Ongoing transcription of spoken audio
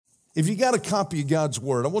If you got a copy of God's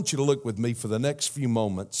Word, I want you to look with me for the next few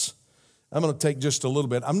moments. I'm going to take just a little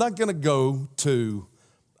bit. I'm not going to go to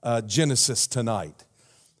Genesis tonight.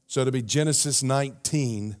 So it'll be Genesis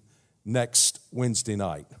 19 next Wednesday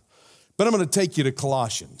night. But I'm going to take you to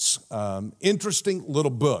Colossians. Interesting little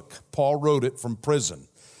book. Paul wrote it from prison.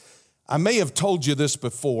 I may have told you this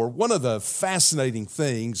before. One of the fascinating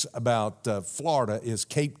things about Florida is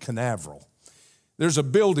Cape Canaveral. There's a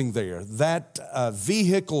building there, that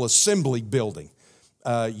vehicle assembly building.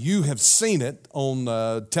 You have seen it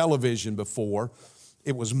on television before.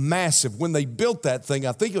 It was massive. When they built that thing,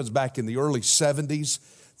 I think it was back in the early 70s,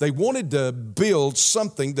 they wanted to build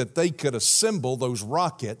something that they could assemble those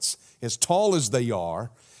rockets as tall as they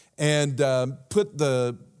are and put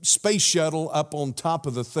the space shuttle up on top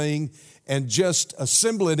of the thing and just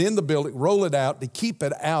assemble it in the building, roll it out to keep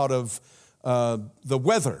it out of the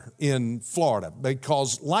weather in Florida,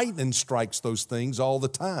 because lightning strikes those things all the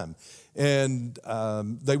time. And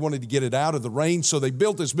they wanted to get it out of the rain, so they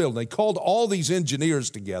built this building. They called all these engineers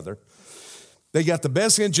together. They got the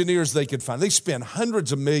best engineers they could find. They spent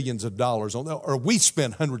hundreds of millions of dollars on, or we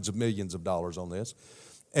spent hundreds of millions of dollars on this.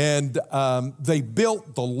 And they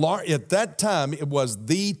built at that time, it was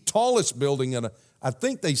the tallest building I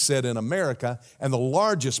think they said in America, and the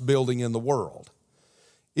largest building in the world.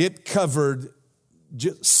 It covered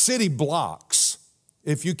city blocks,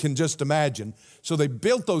 if you can just imagine. So they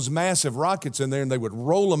built those massive rockets in there, and they would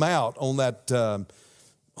roll them out on that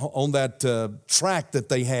track that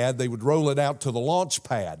they had. They would roll it out to the launch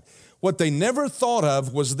pad. What they never thought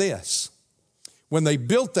of was this. When they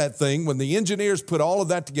built that thing, when the engineers put all of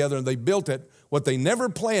that together and they built it, what they never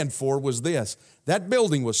planned for was this. That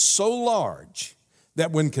building was so large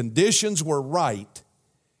that when conditions were right,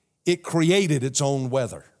 it created its own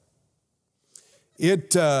weather.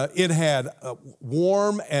 It had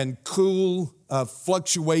warm and cool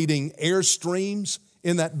fluctuating air streams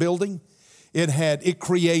in that building. It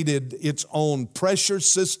created its own pressure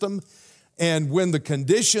system. And when the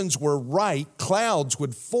conditions were right, clouds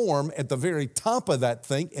would form at the very top of that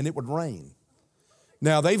thing and it would rain.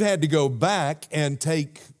 Now they've had to go back and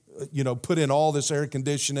put in all this air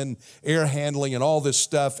conditioning, air handling, and all this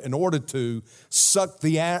stuff in order to suck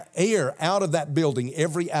the air out of that building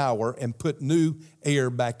every hour and put new air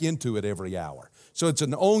back into it every hour. So it's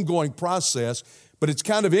an ongoing process, but it's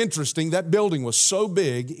kind of interesting. That building was so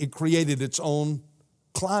big, it created its own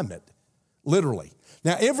climate, literally.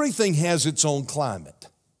 Now, everything has its own climate.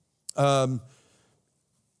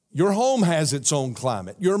 Your home has its own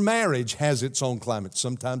climate. Your marriage has its own climate.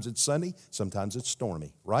 Sometimes it's sunny, sometimes it's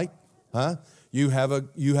stormy, right? Huh? You have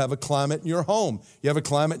a climate in your home. You have a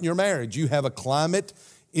climate in your marriage. You have a climate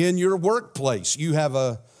in your workplace. You have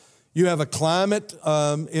a climate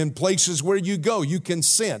in places where you go. You can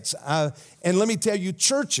sense. And let me tell you,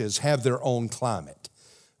 churches have their own climate.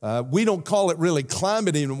 We don't call it really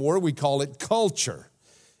climate anymore. We call it culture.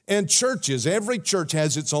 And churches, every church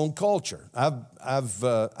has its own culture.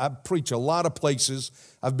 I've preached a lot of places.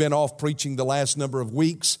 I've been off preaching the last number of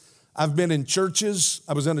weeks. I've been in churches.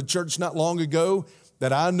 I was in a church not long ago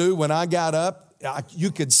that I knew when I got up,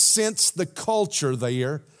 you could sense the culture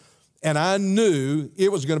there. And I knew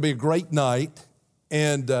it was going to be a great night.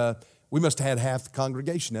 And we must have had half the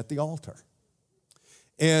congregation at the altar.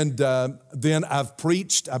 And then I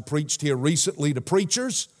preached here recently to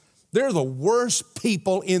preachers. They're the worst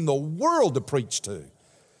people in the world to preach to.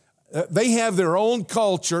 They have their own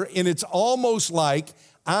culture, and it's almost like,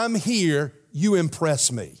 I'm here, you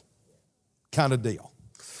impress me kind of deal.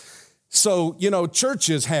 So,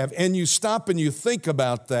 churches have, and you stop and you think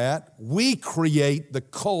about that, we create the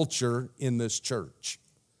culture in this church.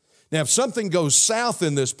 Now, if something goes south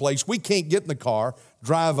in this place, we can't get in the car,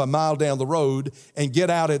 drive a mile down the road, and get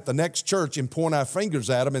out at the next church and point our fingers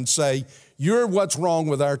at them and say, you're what's wrong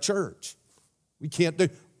with our church. We can't do,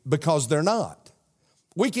 because they're not.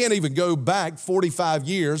 We can't even go back 45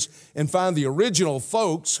 years and find the original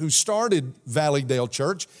folks who started Valleydale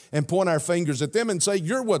Church and point our fingers at them and say,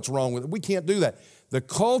 you're what's wrong with it. We can't do that. The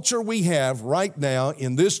culture we have right now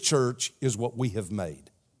in this church is what we have made.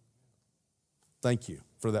 Thank you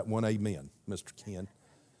for that one amen, Mr. Ken.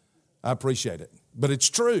 I appreciate it. But it's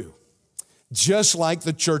true. Just like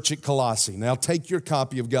the church at Colossae. Now take your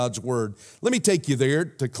copy of God's Word. Let me take you there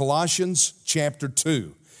to Colossians chapter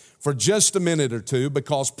 2 for just a minute or two,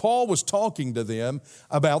 because Paul was talking to them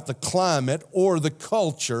about the climate or the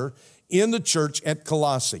culture in the church at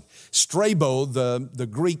Colossae. Strabo, the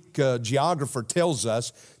Greek geographer, tells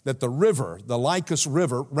us that the Lycus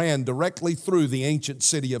River, ran directly through the ancient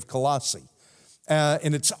city of Colossae.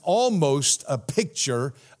 And it's almost a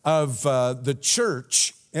picture of the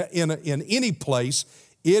church in any place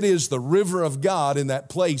It is the river of God in that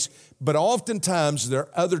place, but oftentimes there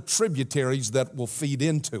are other tributaries that will feed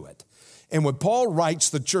into it. And when Paul writes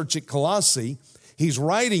the church at Colossae, he's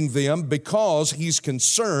writing them because he's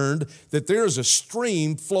concerned that there is a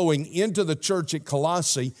stream flowing into the church at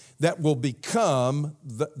Colossae that will become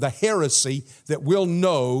the heresy that we'll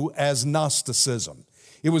know as Gnosticism.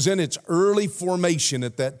 It was in its early formation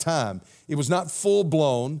at that time. It was not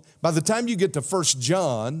full-blown. By the time you get to 1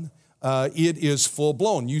 John, it is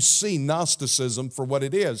full-blown. You see Gnosticism for what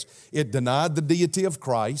it is. It denied the deity of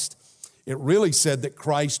Christ. It really said that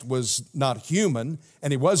Christ was not human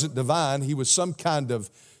and he wasn't divine. He was some kind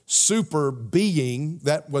of super being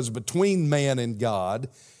that was between man and God,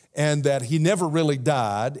 and that he never really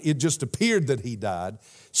died. It just appeared that he died.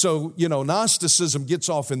 So, Gnosticism gets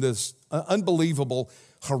off in this unbelievable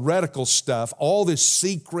heretical stuff, all this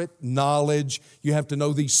secret knowledge. You have to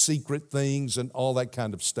know these secret things and all that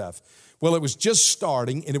kind of stuff. Well, it was just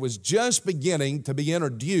starting, and it was just beginning to be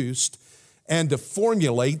introduced and to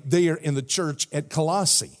formulate there in the church at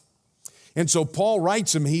Colossae. And so Paul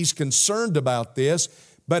writes him, he's concerned about this,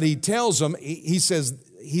 but he tells him, he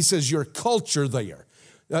says your culture there,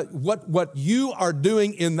 what you are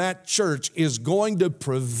doing in that church is going to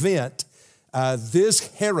prevent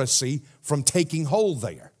this heresy from taking hold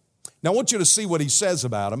there. Now I want you to see what he says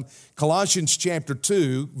about him. Colossians chapter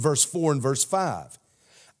 2, verse 4 and verse 5.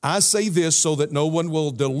 I say this so that no one will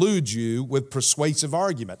delude you with persuasive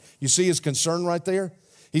argument. You see his concern right there?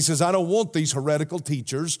 He says, I don't want these heretical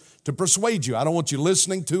teachers to persuade you. I don't want you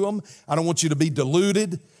listening to them. I don't want you to be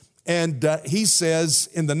deluded. And he says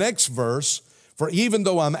in the next verse, for even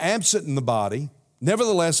though I'm absent in the body,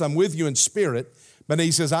 nevertheless I'm with you in spirit. But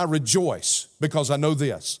he says, I rejoice because I know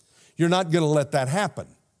this. You're not going to let that happen.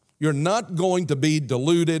 You're not going to be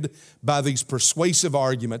deluded by these persuasive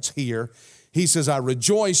arguments here. He says, I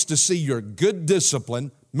rejoice to see your good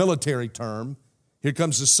discipline, military term. Here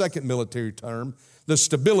comes the second military term, the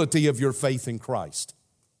stability of your faith in Christ.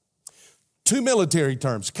 Two military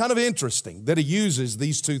terms, kind of interesting that he uses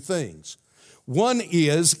these two things. One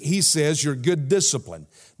is, he says, your good discipline.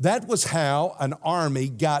 That was how an army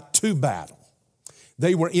got to battle.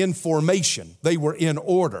 They were in formation. They were in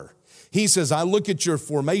order. He says, I look at your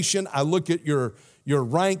formation. I look at your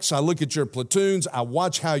ranks. I look at your platoons. I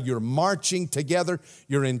watch how you're marching together.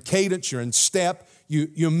 You're in cadence. You're in step.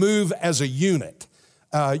 You move as a unit.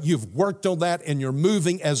 You've worked on that and you're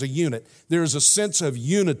moving as a unit. There's a sense of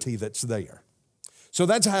unity that's there. So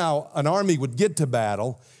that's how an army would get to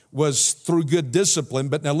battle, was through good discipline.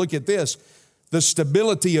 But now look at this, the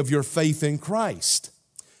stability of your faith in Christ.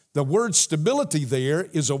 The word stability there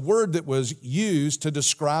is a word that was used to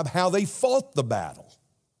describe how they fought the battle.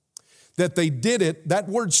 That they did it, that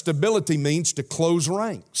word stability means to close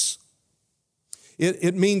ranks.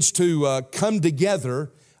 It means to come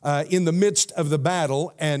together in the midst of the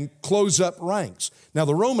battle and close up ranks. Now,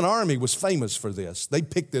 the Roman army was famous for this. They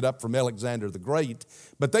picked it up from Alexander the Great,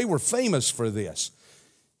 but they were famous for this.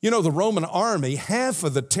 The Roman army, half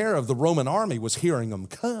of the terror of the Roman army was hearing them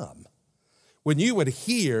come. When you would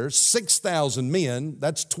hear 6,000 men,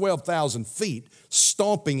 that's 12,000 feet,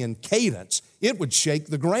 stomping in cadence, it would shake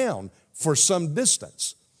the ground for some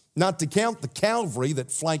distance, not to count the cavalry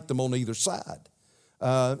that flanked them on either side.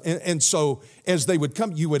 And so as they would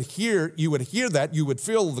come, you would hear that, you would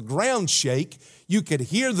feel the ground shake, you could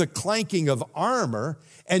hear the clanking of armor,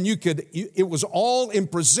 and it was all in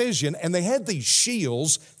precision, and they had these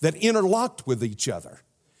shields that interlocked with each other,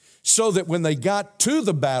 so that when they got to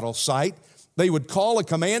the battle site, they would call a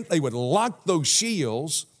command, they would lock those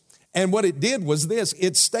shields, and what it did was this,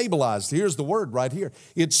 it stabilized. Here's the word right here.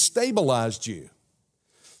 It stabilized you.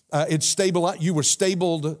 You were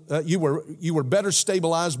stabled. You were better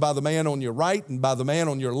stabilized by the man on your right and by the man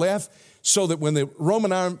on your left, so that when the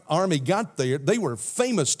Roman army got there, they were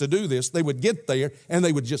famous to do this. They would get there and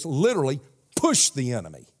they would just literally push the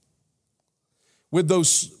enemy with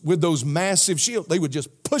those massive shields. They would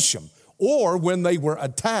just push them. Or when they were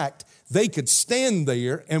attacked, they could stand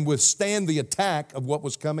there and withstand the attack of what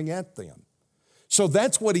was coming at them. So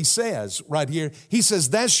that's what he says right here. He says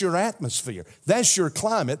that's your atmosphere, that's your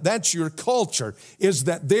climate, that's your culture, is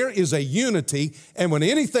that there is a unity, and when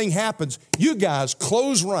anything happens, you guys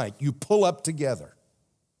close rank, you pull up together.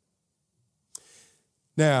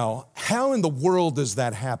 Now, how in the world does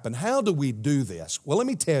that happen? How do we do this? Well, let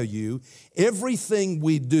me tell you, everything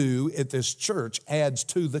we do at this church adds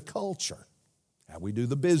to the culture. How we do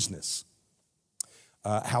the business,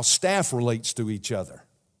 how staff relates to each other.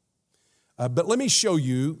 But let me show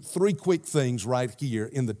you three quick things right here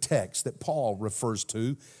in the text that Paul refers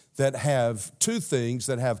to that have two things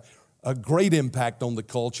that have a great impact on the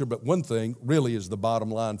culture, but one thing really is the bottom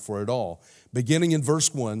line for it all. Beginning in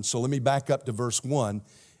verse 1, so let me back up to verse 1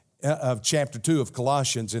 of chapter 2 of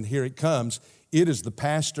Colossians, and here it comes. It is the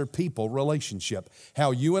pastor-people relationship.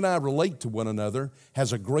 How you and I relate to one another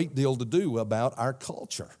has a great deal to do about our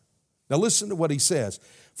culture. Now listen to what he says.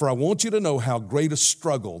 For I want you to know how great a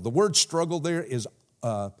struggle. The word struggle there is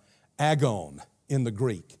agon in the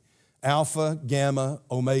Greek. Alpha, gamma,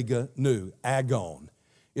 omega, nu, agon.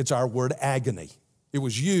 It's our word agony. It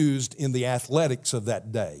was used in the athletics of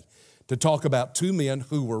that day to talk about two men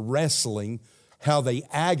who were wrestling, how they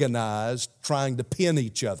agonized trying to pin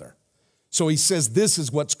each other. So he says, this is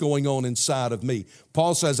what's going on inside of me.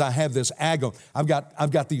 Paul says, I have this agon. I've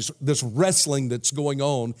got this wrestling that's going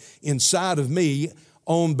on inside of me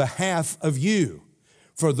on behalf of you.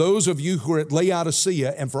 For those of you who are at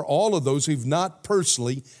Laodicea and for all of those who've not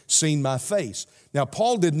personally seen my face. Now,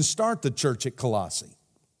 Paul didn't start the church at Colossae.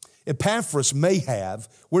 Epaphras may have.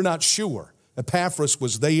 We're not sure. Epaphras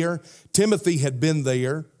was there. Timothy had been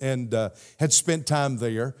there and had spent time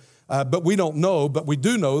there. But we don't know, but we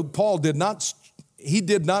do know Paul did not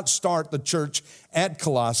start the church at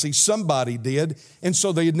Colossae. Somebody did, and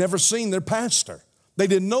so they had never seen their pastor. They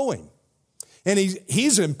didn't know him. And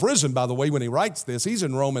he's in prison, by the way, when he writes this. He's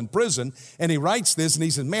in Roman prison, and he writes this, and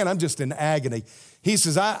he says, man, I'm just in agony. He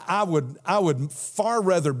says, I would far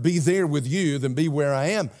rather be there with you than be where I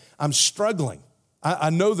am. I'm struggling.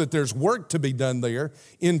 I know that there's work to be done there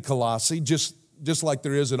in Colossae, just like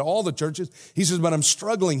there is in all the churches. He says, but I'm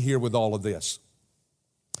struggling here with all of this.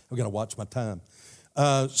 I've got to watch my time.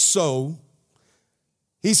 So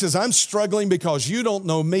he says, I'm struggling because you don't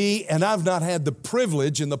know me, and I've not had the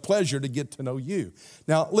privilege and the pleasure to get to know you.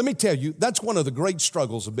 Now, let me tell you, that's one of the great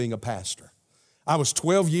struggles of being a pastor. I was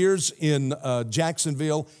 12 years in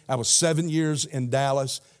Jacksonville. I was 7 years in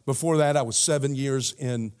Dallas. Before that, I was 7 years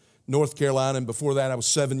in North Carolina, and before that, I was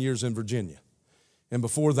 7 years in Virginia. And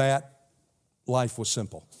before that, life was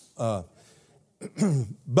simple.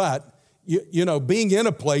 But, you know, being in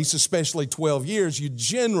a place, especially 12 years, you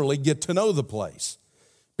generally get to know the place.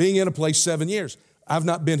 Being in a place 7 years, I've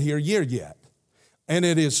not been here a year yet. And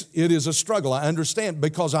it is a struggle, I understand,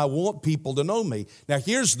 because I want people to know me. Now,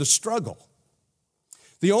 here's the struggle.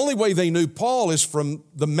 The only way they knew Paul is from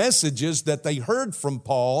the messages that they heard from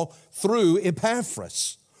Paul through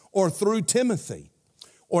Epaphras or through Timothy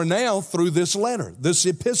or now through this letter, this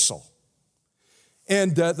epistle.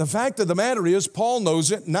 And the fact of the matter is, Paul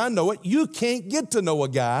knows it and I know it. You can't get to know a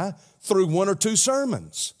guy through one or two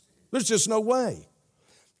sermons. There's just no way.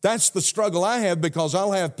 That's the struggle I have, because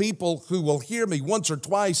I'll have people who will hear me once or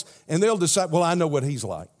twice and they'll decide, well, I know what he's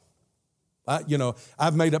like.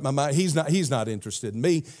 I've made up my mind. He's not interested in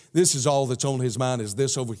me. This is all that's on his mind is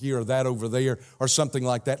this over here or that over there or something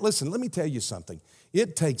like that. Listen, let me tell you something.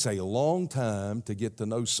 It takes a long time to get to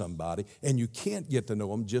know somebody, and you can't get to know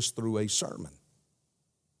them just through a sermon.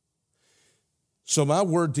 So my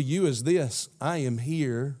word to you is this: I am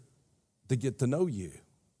here to get to know you.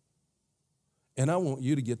 And I want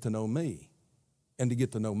you to get to know me and to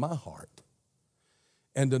get to know my heart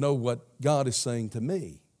and to know what God is saying to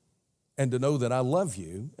me and to know that I love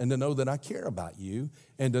you and to know that I care about you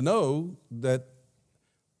and to know that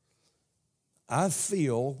I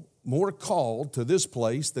feel more called to this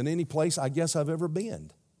place than any place I guess I've ever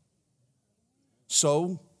been.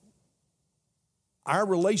 So our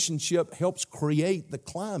relationship helps create the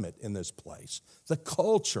climate in this place, the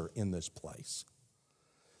culture in this place.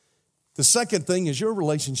 The second thing is your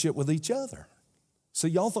relationship with each other. So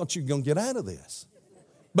y'all thought you were going to get out of this.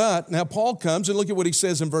 But now Paul comes and look at what he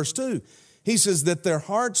says in verse 2. He says that their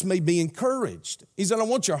hearts may be encouraged. He said, I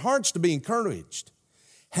want your hearts to be encouraged.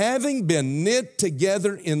 Having been knit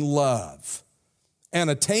together in love and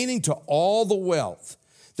attaining to all the wealth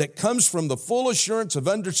that comes from the full assurance of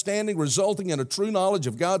understanding, resulting in a true knowledge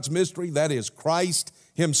of God's mystery, that is Christ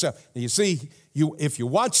himself. And you see, if you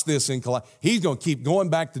watch this in Colossians, he's going to keep going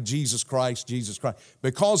back to Jesus Christ,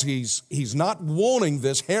 because he's not wanting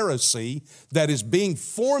this heresy that is being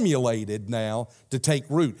formulated now to take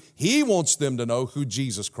root. He wants them to know who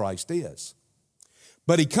Jesus Christ is.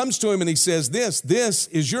 But he comes to him and he says this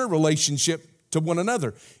is your relationship to one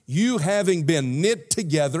another, you having been knit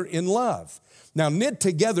together in love. Now, knit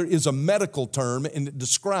together is a medical term, and it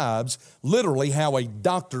describes literally how a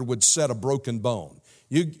doctor would set a broken bone.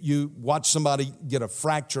 You watch somebody get a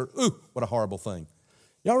fracture. Ooh, what a horrible thing.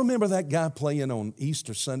 Y'all remember that guy playing on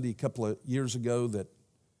Easter Sunday a couple of years ago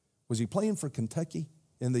was he playing for Kentucky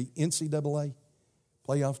in the NCAA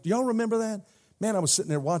playoff? Do y'all remember that? Man, I was sitting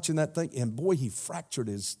there watching that thing, and boy, he fractured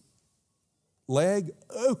his leg.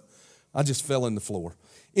 Oh, I just fell in the floor.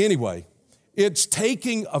 Anyway, It's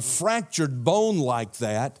taking a fractured bone like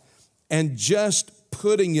that and just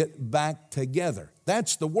putting it back together.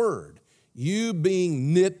 That's the word. You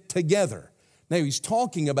being knit together. Now he's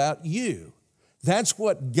talking about you. That's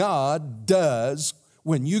what God does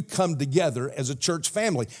when you come together as a church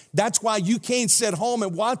family. That's why you can't sit home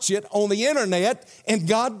and watch it on the internet and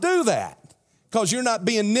God do that. Because you're not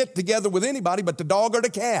being knit together with anybody but the dog or the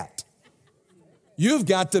cat. You've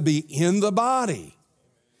got to be in the body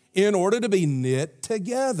in order to be knit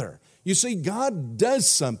together. You see, God does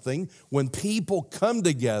something when people come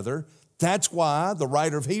together. That's why the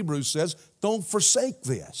writer of Hebrews says, don't forsake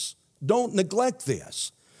this. Don't neglect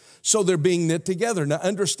this. So they're being knit together. Now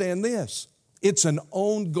understand this. It's an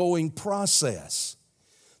ongoing process.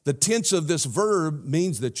 The tense of this verb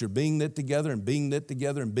means that you're being knit together and being knit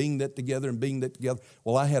together and being knit together and being knit together.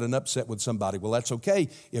 Well, I had an upset with somebody. Well, that's okay.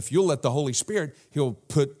 If you'll let the Holy Spirit, he'll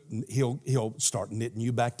start knitting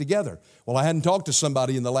you back together. Well, I hadn't talked to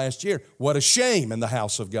somebody in the last year. What a shame in the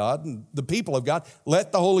house of God and the people of God.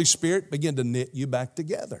 Let the Holy Spirit begin to knit you back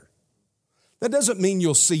together. That doesn't mean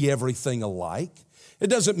you'll see everything alike. It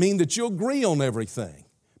doesn't mean that you'll agree on everything.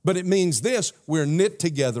 But it means this, we're knit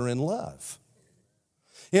together in love.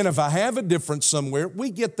 And if I have a difference somewhere, we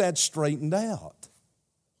get that straightened out.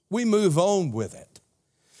 We move on with it.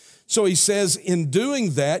 So he says, in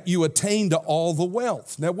doing that, you attain to all the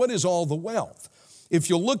wealth. Now, what is all the wealth? If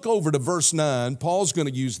you look over to verse 9, Paul's going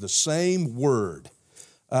to use the same word.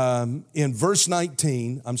 In verse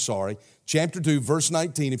 19, chapter 2, verse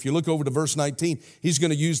 19, if you look over to verse 19, he's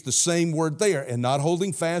going to use the same word there. And not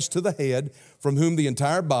holding fast to the head, from whom the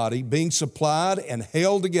entire body, being supplied and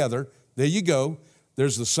held together, there you go.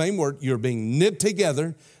 There's the same word. You're being knit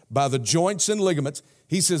together by the joints and ligaments.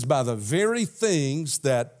 He says, by the very things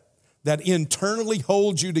that internally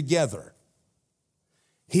hold you together.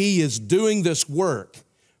 He is doing this work,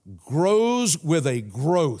 grows with a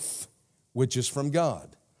growth, which is from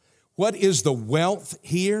God. What is the wealth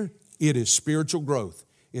here? It is spiritual growth.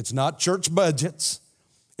 It's not church budgets.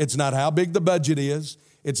 It's not how big the budget is.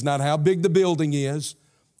 It's not how big the building is.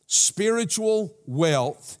 Spiritual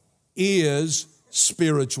wealth is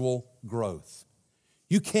spiritual growth.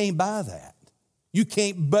 You can't buy that. You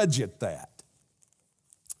can't budget that.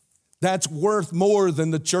 That's worth more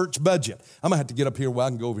than the church budget. I'm going to have to get up here where I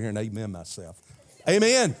can go over here and amen myself.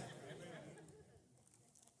 Amen.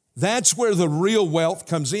 That's where the real wealth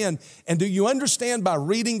comes in. And do you understand by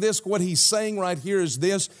reading this, what he's saying right here is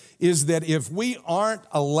this, is that if we aren't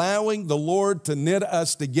allowing the Lord to knit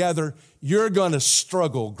us together, you're going to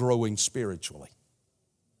struggle growing spiritually.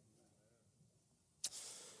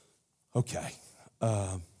 Okay,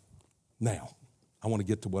 now I want to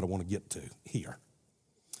get to what I want to get to here.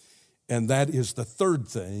 And that is the third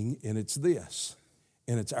thing, and it's this,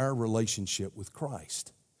 and it's our relationship with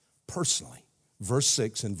Christ personally. Verse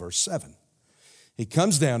 6 and verse 7. He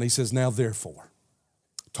comes down, he says, now therefore,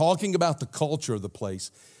 talking about the culture of the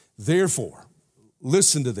place, therefore,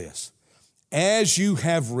 listen to this, as you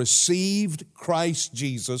have received Christ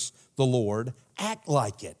Jesus the Lord, act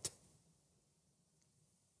like it.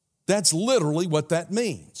 That's literally what that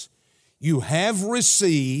means. You have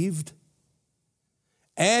received,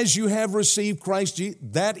 as you have received Christ Jesus,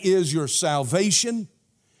 that is your salvation.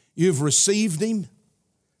 You've received Him.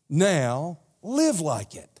 Now, live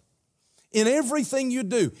like it. In everything you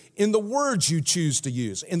do, in the words you choose to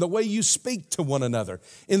use, in the way you speak to one another,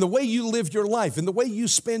 in the way you live your life, in the way you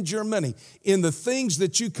spend your money, in the things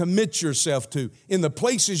that you commit yourself to, in the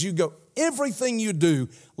places you go, everything you do,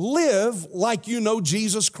 live like you know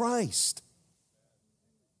Jesus Christ.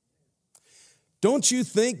 Don't you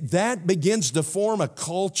think that begins to form a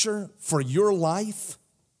culture for your life?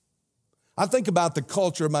 I think about the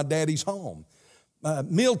culture of my daddy's home.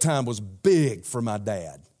 Mealtime was big for my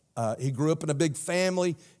dad. He grew up in a big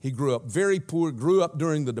family. He grew up very poor, grew up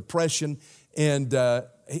during the Depression, and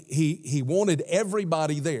he wanted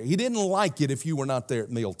everybody there. He didn't like it if you were not there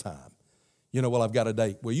at mealtime. You know, well, I've got a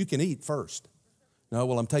date. Well, you can eat first. No,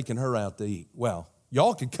 well, I'm taking her out to eat. Well,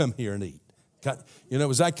 y'all could come here and eat. You know, it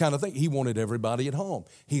was that kind of thing. He wanted everybody at home.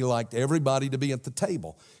 He liked everybody to be at the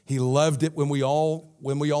table. He loved it when we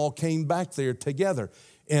all came back there together.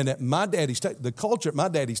 And at my daddy's the culture at my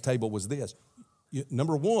daddy's table was this.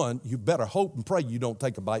 Number one, you better hope and pray you don't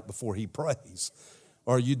take a bite before he prays,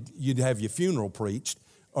 or you'd have your funeral preached.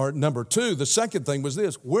 Or number two, the second thing was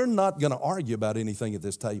this. We're not going to argue about anything at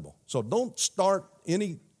this table. So don't start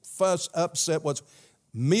any fuss, upset.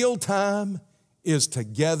 Mealtime is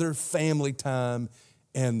together, family time,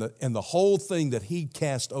 and the whole thing that he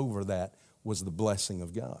cast over that was the blessing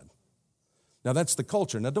of God. Now, that's the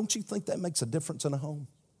culture. Now, don't you think that makes a difference in a home?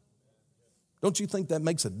 Don't you think that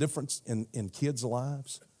makes a difference in kids'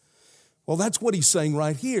 lives? Well, that's what he's saying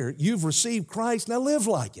right here. You've received Christ, now live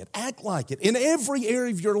like it, act like it in every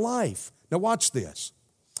area of your life. Now watch this.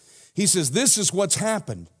 He says, this is what's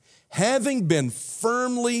happened. Having been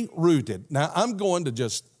firmly rooted. Now I'm going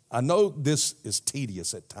to I know this is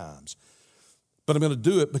tedious at times, but I'm going to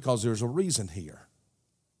do it because there's a reason here.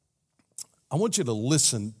 I want you to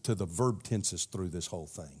listen to the verb tenses through this whole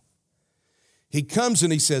thing. He comes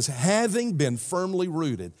and he says, having been firmly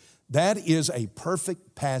rooted. That is a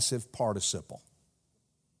perfect passive participle.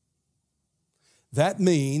 That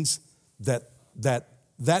means that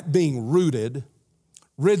being rooted,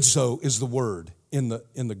 ridzo is the word in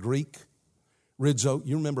the Greek. Ridzo,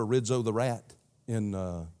 you remember Ridzo the rat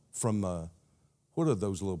from what are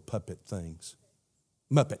those little puppet things?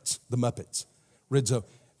 Muppets, the Muppets. Ridzo.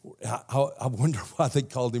 I wonder why they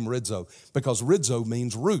called him Ridzo, because Ridzo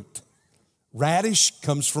means root. Radish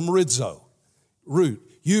comes from Ridzo, root.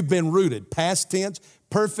 You've been rooted, past tense,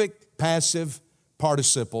 perfect passive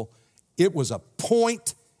participle. It was a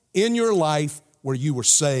point in your life where you were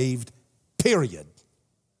saved, period.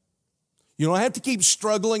 You don't have to keep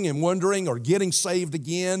struggling and wondering or getting saved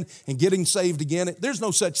again and getting saved again. There's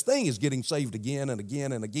no such thing as getting saved again and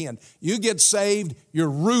again and again. You get saved, you're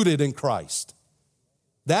rooted in Christ.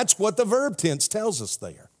 That's what the verb tense tells us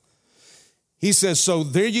there. He says, so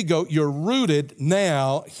there you go, you're rooted.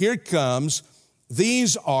 Now, here comes,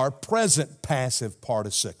 these are present passive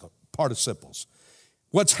participles.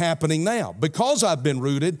 What's happening now? Because I've been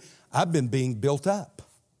rooted, I've been being built up.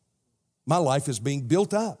 My life is being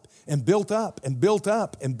built up and built up and built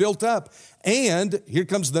up and built up. And here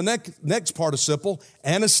comes the next participle,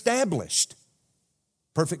 and established.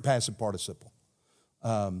 Perfect passive participle.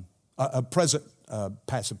 A present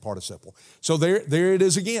passive participle. So there it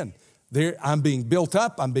is again. There, I'm being built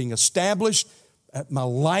up, I'm being established, my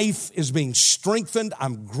life is being strengthened,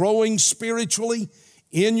 I'm growing spiritually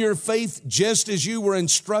in your faith just as you were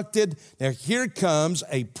instructed. Now here comes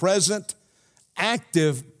a present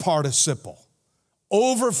active participle,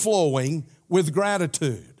 overflowing with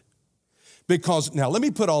gratitude. Because, now let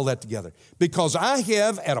me put all that together. Because I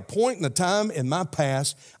have, at a point in the time in my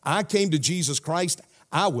past, I came to Jesus Christ,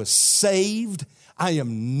 I was saved. I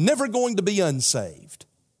am never going to be unsaved.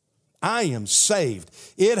 I am saved.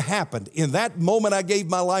 It happened. In that moment I gave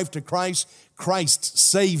my life to Christ, Christ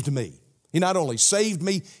saved me. He not only saved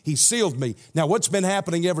me, He sealed me. Now what's been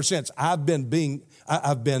happening ever since? I've been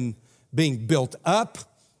being built up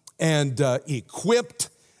and equipped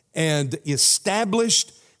and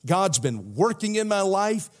established. God's been working in my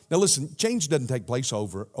life. Now listen, change doesn't take place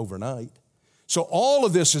overnight. So all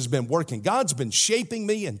of this has been working. God's been shaping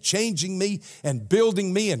me and changing me and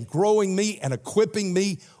building me and growing me and equipping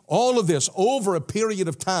me. All of this over a period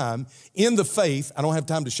of time in the faith. I don't have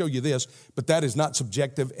time to show you this, but that is not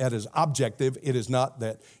subjective. It is objective. It is not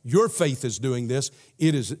that your faith is doing this.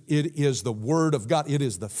 It is the Word of God. It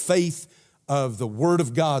is the faith of the Word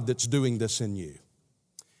of God that's doing this in you.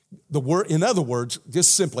 In other words,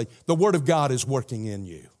 just simply, the Word of God is working in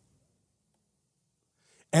you.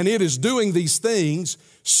 And it is doing these things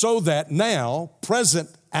so that now, present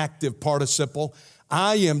active participle,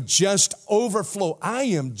 I am just overflow. I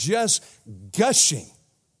am just gushing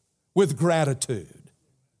with gratitude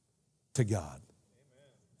to God.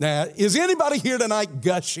 Now, is anybody here tonight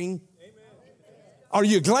gushing? Are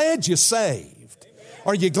you glad you're saved?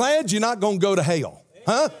 Are you glad you're not going to go to hell?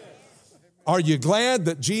 Huh? Are you glad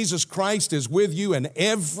that Jesus Christ is with you in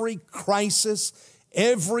every crisis,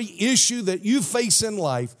 every issue that you face in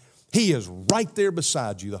life? He is right there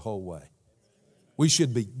beside you the whole way. We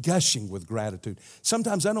should be gushing with gratitude.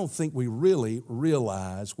 Sometimes I don't think we really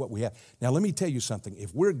realize what we have. Now, let me tell you something.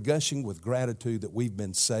 If we're gushing with gratitude that we've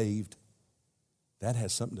been saved, that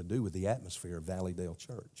has something to do with the atmosphere of Valleydale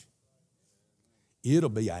Church. It'll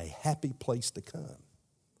be a happy place to come.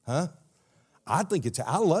 Huh?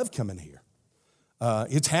 I love coming here.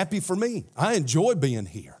 It's happy for me. I enjoy being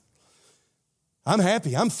here. I'm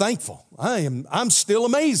happy. I'm thankful. I'm still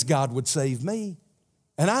amazed God would save me.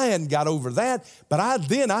 And I hadn't got over that, but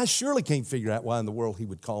I surely can't figure out why in the world He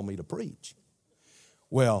would call me to preach.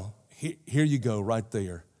 Well, here you go right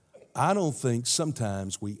there. I don't think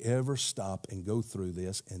sometimes we ever stop and go through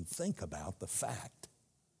this and think about the fact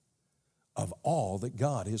of all that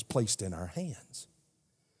God has placed in our hands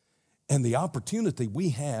and the opportunity we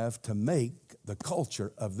have to make the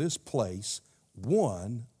culture of this place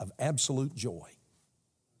one of absolute joy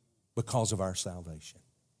because of our salvation.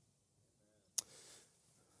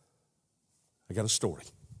 I got a story,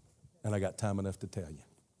 and I got time enough to tell you.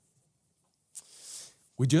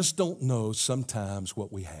 We just don't know sometimes what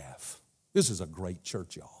we have. This is a great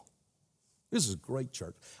church, y'all. This is a great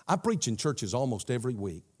church. I preach in churches almost every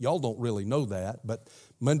week. Y'all don't really know that, but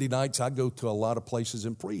Monday nights I go to a lot of places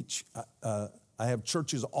and preach. I have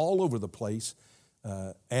churches all over the place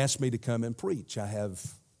ask me to come and preach. I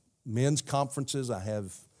have men's conferences. I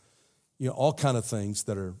have all kind of things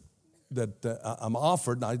that I'm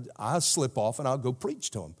offered, and I slip off and I'll go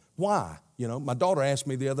preach to them. Why? My daughter asked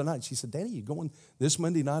me the other night. She said, "Daddy, you going this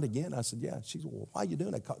Monday night again?" I said, "Yeah." She said, "Well, why are you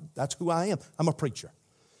doing it?" That's who I am. I'm a preacher.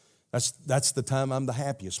 That's the time I'm the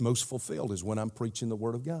happiest, most fulfilled, is when I'm preaching the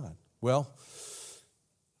Word of God. Well,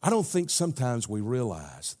 I don't think sometimes we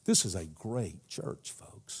realize this is a great church,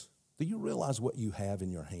 folks. Do you realize what you have in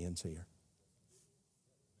your hands here?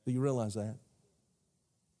 Do you realize that?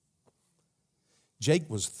 Jake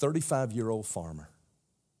was a 35-year-old farmer.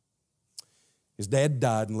 His dad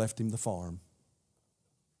died and left him the farm.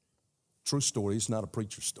 True story. It's not a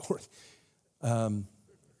preacher story.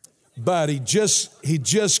 But he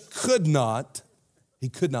just could not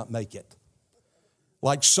make it.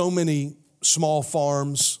 Like so many small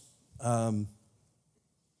farms,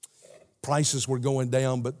 prices were going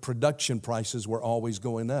down, but production prices were always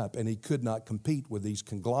going up. And he could not compete with these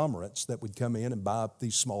conglomerates that would come in and buy up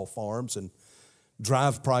these small farms and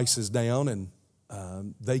drive prices down,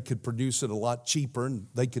 and they could produce it a lot cheaper and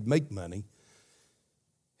they could make money.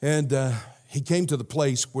 And he came to the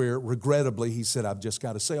place where, regrettably, he said, "I've just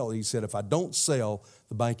got to sell." He said, "If I don't sell,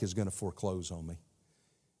 the bank is going to foreclose on me."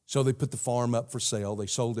 So they put the farm up for sale. They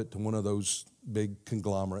sold it to one of those big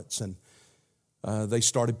conglomerates, and they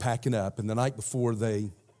started packing up. And the night before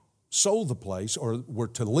they sold the place, or were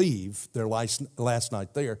to leave their last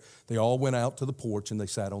night there, they all went out to the porch and they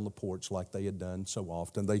sat on the porch like they had done so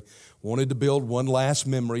often. They wanted to build one last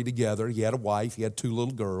memory together. He had a wife. He had 2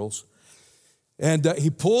 little girls. And he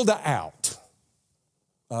pulled out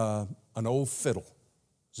an old fiddle.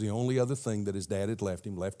 It was the only other thing that his dad had left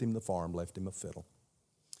him the farm, left him a fiddle.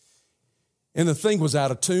 And the thing was out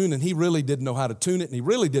of tune, and he really didn't know how to tune it, and he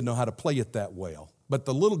really didn't know how to play it that well. But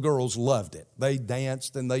the little girls loved it. They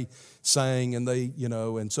danced and they sang and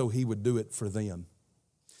and so he would do it for them.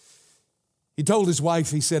 He told his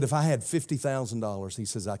wife, he said, "If I had $50,000, he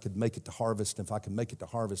says, I could make it to harvest. And if I could make it to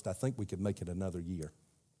harvest, I think we could make it another year.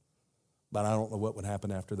 But I don't know what would happen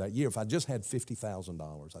after that year. If I just had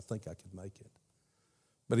 $50,000, I think I could make it."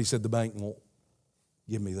 But he said, "The bank won't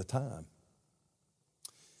give me the time."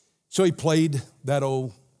 So he played that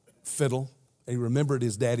old fiddle. He remembered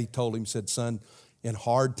his daddy told him, said, "Son, in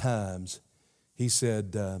hard times," he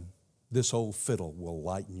said, "this old fiddle will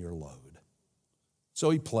lighten your load." So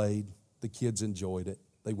he played. The kids enjoyed it.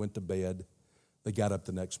 They went to bed. They got up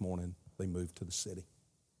the next morning. They moved to the city.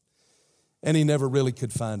 And he never really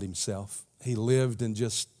could find himself. He lived in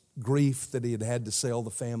just grief that he had had to sell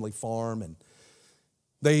the family farm. And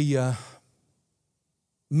they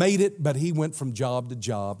made it, but he went from job to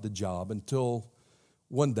job to job until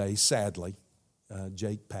one day, sadly,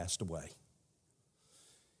 Jake passed away.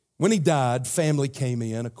 When he died, family came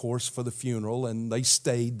in, of course, for the funeral, and they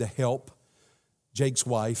stayed to help Jake's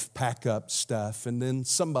wife pack up stuff. And then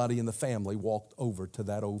somebody in the family walked over to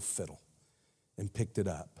that old fiddle and picked it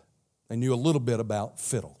up. They knew a little bit about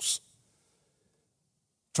fiddles.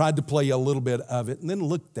 Tried to play a little bit of it, and then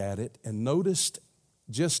looked at it and noticed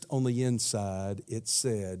just on the inside it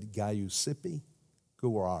said, "Giuseppe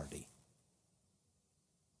Guardi."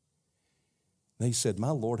 And he said,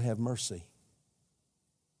 "My Lord, have mercy.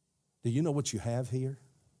 Do you know what you have here?"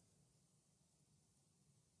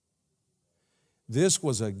 This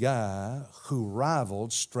was a guy who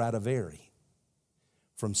rivaled Stradivari.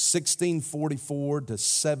 From 1644 to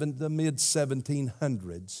the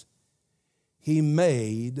mid-1700s, he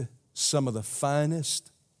made some of the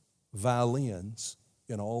finest violins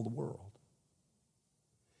in all the world.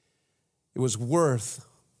 It was worth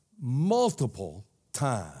multiple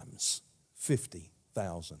times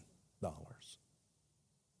 $50,000.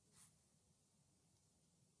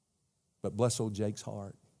 But bless old Jake's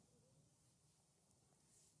heart.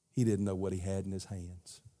 He didn't know what he had in his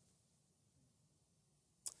hands.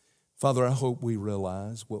 Father, I hope we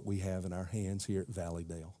realize what we have in our hands here at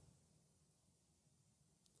Valleydale.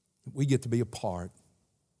 We get to be a part,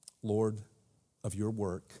 Lord, of your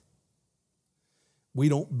work. We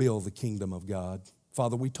don't build the kingdom of God.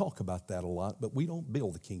 Father, we talk about that a lot, but we don't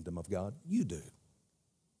build the kingdom of God. You do.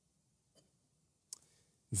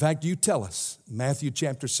 In fact, you tell us, Matthew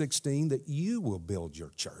chapter 16, that you will build your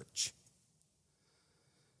church.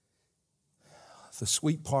 The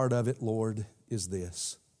sweet part of it, Lord, is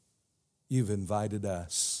this. You've invited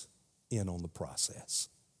us in on the process.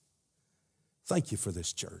 Thank you for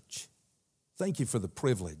this church. Thank you for the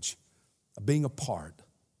privilege of being a part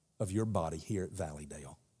of your body here at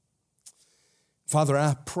Valleydale. Father,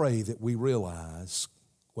 I pray that we realize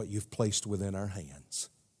what you've placed within our hands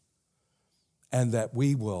and that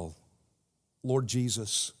we will, Lord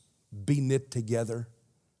Jesus, be knit together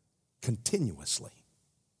continuously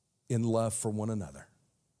in love for one another,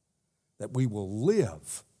 that we will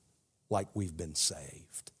live like we've been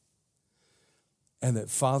saved, and that,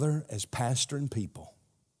 Father, as pastor and people,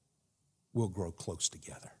 we'll grow close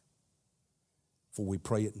together. For we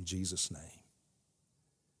pray it in Jesus' name.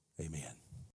 Amen.